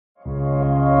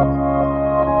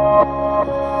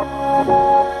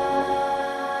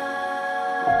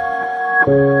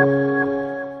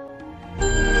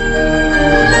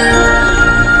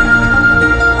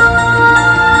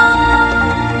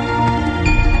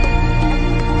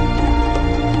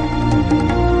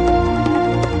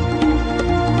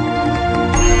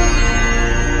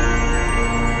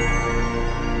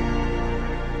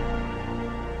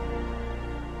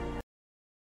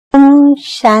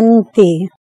शांति।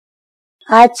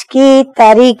 आज की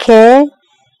तारीख है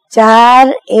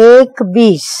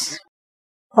 4/1/20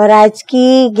 और आज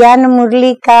की ज्ञान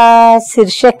मुरली का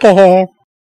शीर्षक है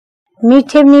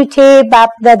मीठे मीठे बाप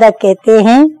दादा कहते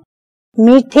हैं,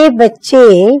 मीठे बच्चे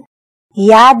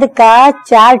याद का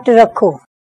चार्ट रखो।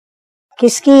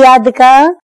 किसकी याद का?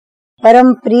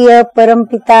 परम प्रिय परम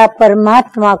पिता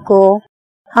परमात्मा को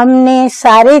हमने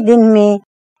सारे दिन में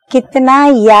कितना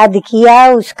याद किया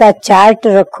उसका चार्ट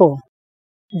रखो।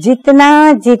 जितना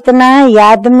जितना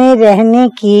याद में रहने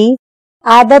की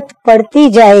आदत पड़ती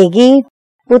जाएगी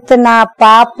उतना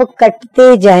पाप कटते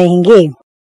जाएंगे।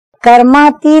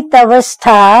 कर्मातीत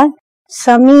अवस्था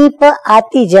समीप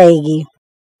आती जाएगी।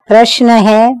 प्रश्न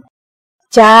है,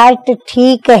 चार्ट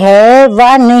ठीक है व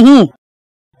नहीं,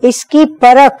 इसकी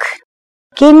परख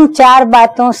किन 4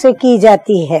 बातों से की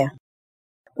जाती है?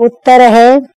 उत्तर है,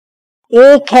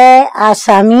 एक है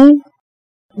आसामी,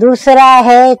 दूसरा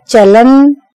है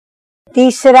चलन,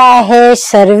 तीसरा है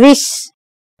सर्विस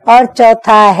और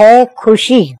चौथा है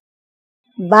खुशी।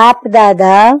 बाप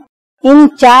दादा इन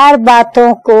 4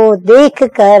 बातों को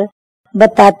देखकर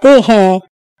बताते हैं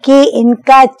कि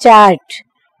इनका चार्ट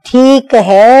ठीक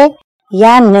है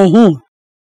या नहीं।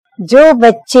 जो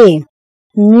बच्चे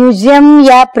म्यूजियम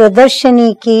या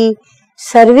प्रदर्शनी की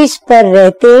सर्विस पर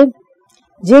रहते,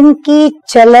 जिनकी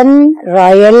चलन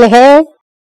रॉयल है,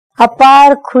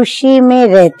 अपार खुशी में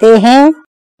रहते हैं,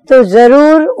 तो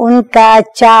जरूर उनका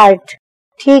चार्ट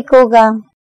ठीक होगा।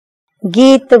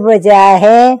 गीत बजा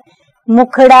है,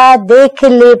 मुखड़ा देख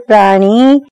ले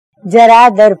प्राणी जरा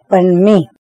दर्पण में।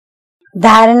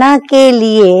 धारणा के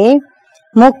लिए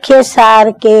मुख्य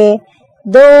सार के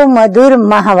 2 मधुर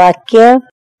महावाक्य।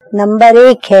 नंबर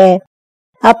 1 है,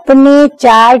 अपने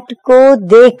चार्ट को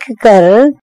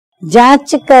देखकर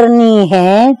जांच करनी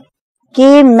है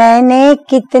कि मैंने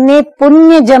कितने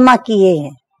पुण्य जमा किए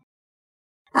हैं।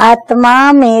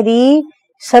 आत्मा मेरी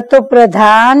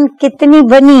सतोप्रधान कितनी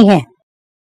बनी है।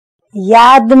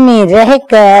 याद में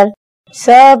रहकर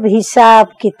सब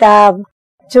हिसाब किताब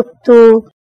चुकतू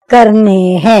करने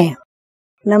हैं।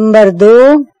 नंबर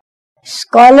 2,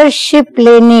 स्कॉलरशिप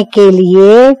लेने के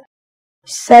लिए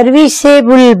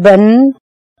सर्विसेबल बन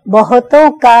बहुतों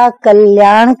का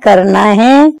कल्याण करना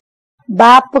है,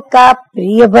 बाप का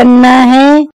प्रिय बनना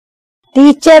है।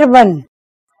 टीचर बन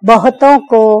बहुतों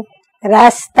को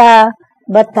रास्ता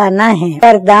बताना है।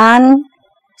 वरदान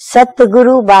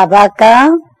सतगुरु बाबा का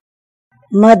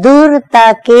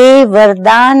मधुरता के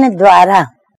वरदान द्वारा,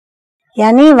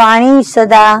 यानी वाणी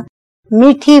सदा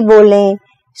मीठी बोले,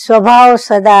 स्वभाव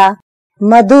सदा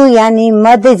मधु यानी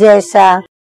मध जैसा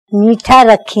मीठा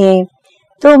रखें,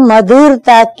 तो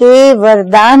मधुरता के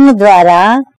वरदान द्वारा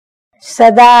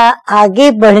सदा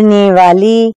आगे बढ़ने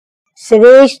वाली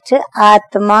श्रेष्ठ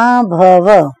आत्मा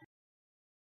भव।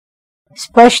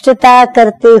 स्पष्टता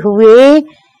करते हुए,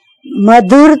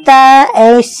 मधुरता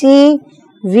ऐसी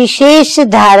विशेष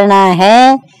धारणा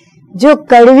है जो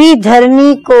कड़वी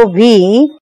धरनी को भी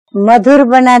मधुर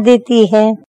बना देती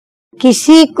है।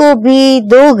 किसी को भी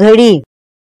 2 घड़ी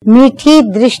मीठी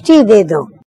दृष्टि दे दो,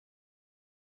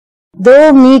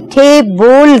 2 मीठे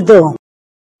बोल दो,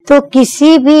 तो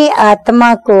किसी भी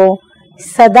आत्मा को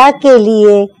सदा के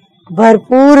लिए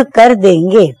भरपूर कर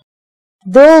देंगे।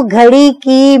 2 घड़ी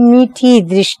की मीठी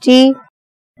दृष्टि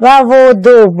व वो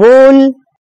 2 बोल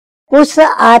उस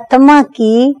आत्मा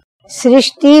की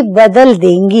सृष्टि बदल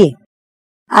देंगी।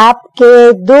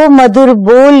 आपके 2 मधुर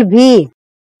बोल भी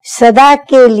सदा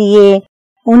के लिए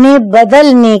उन्हें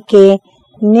बदलने के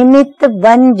निमित्त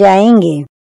बन जाएंगे।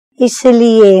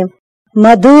 इसलिए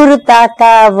मधुरता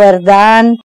का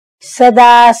वरदान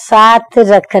सदा साथ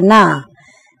रखना,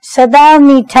 सदा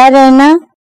मीठा रहना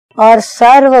और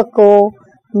सर्व को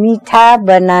मीठा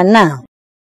बनाना।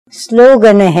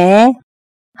 स्लोगन है,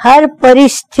 हर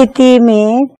परिस्थिति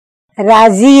में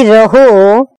राजी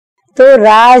रहो तो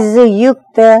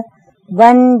राजयुक्त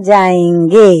बन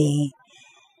जाएंगे।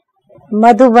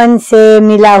 मधुबन से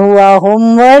मिला हुआ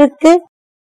होमवर्क।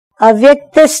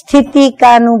 अव्यक्त स्थिति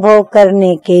का अनुभव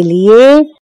करने के लिए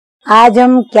आज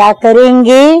हम क्या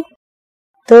करेंगे?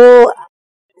 तो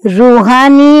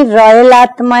रूहानी रॉयल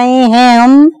आत्माएं हैं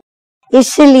हम,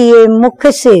 इसलिए मुख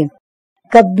से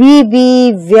कभी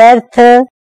भी व्यर्थ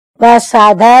व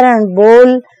साधारण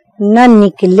बोल न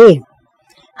निकले।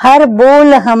 हर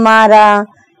बोल हमारा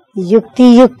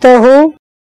युक्ति युक्त हो,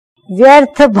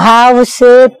 व्यर्थ भाव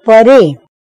से परे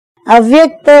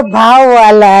अव्यक्त भाव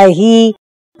वाला ही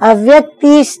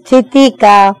अव्यक्ति स्थिति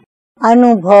का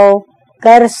अनुभव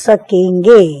कर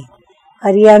सकेंगे।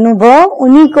 और ये अनुभव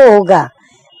उन्हीं को होगा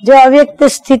जो अव्यक्त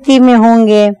स्थिति में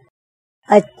होंगे।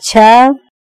 अच्छा,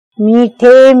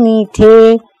 मीठे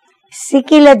मीठे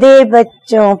सिकिलदे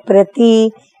बच्चों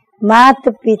प्रति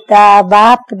माता पिता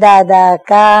बाप दादा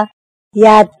का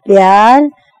याद प्यार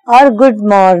और गुड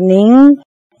मॉर्निंग।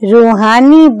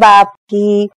 रूहानी बाप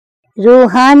की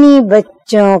रूहानी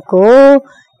बच्चों को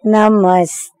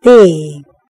नमस्ते।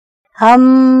 हम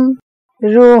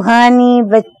रूहानी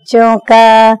बच्चों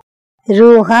का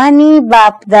रूहानी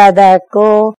बाप दादा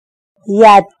को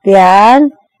याद प्यार,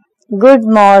 गुड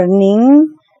मॉर्निंग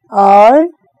और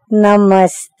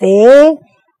नमस्ते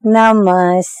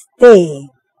नमस्ते।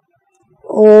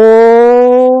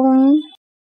 ओम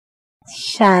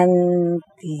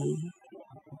शांति।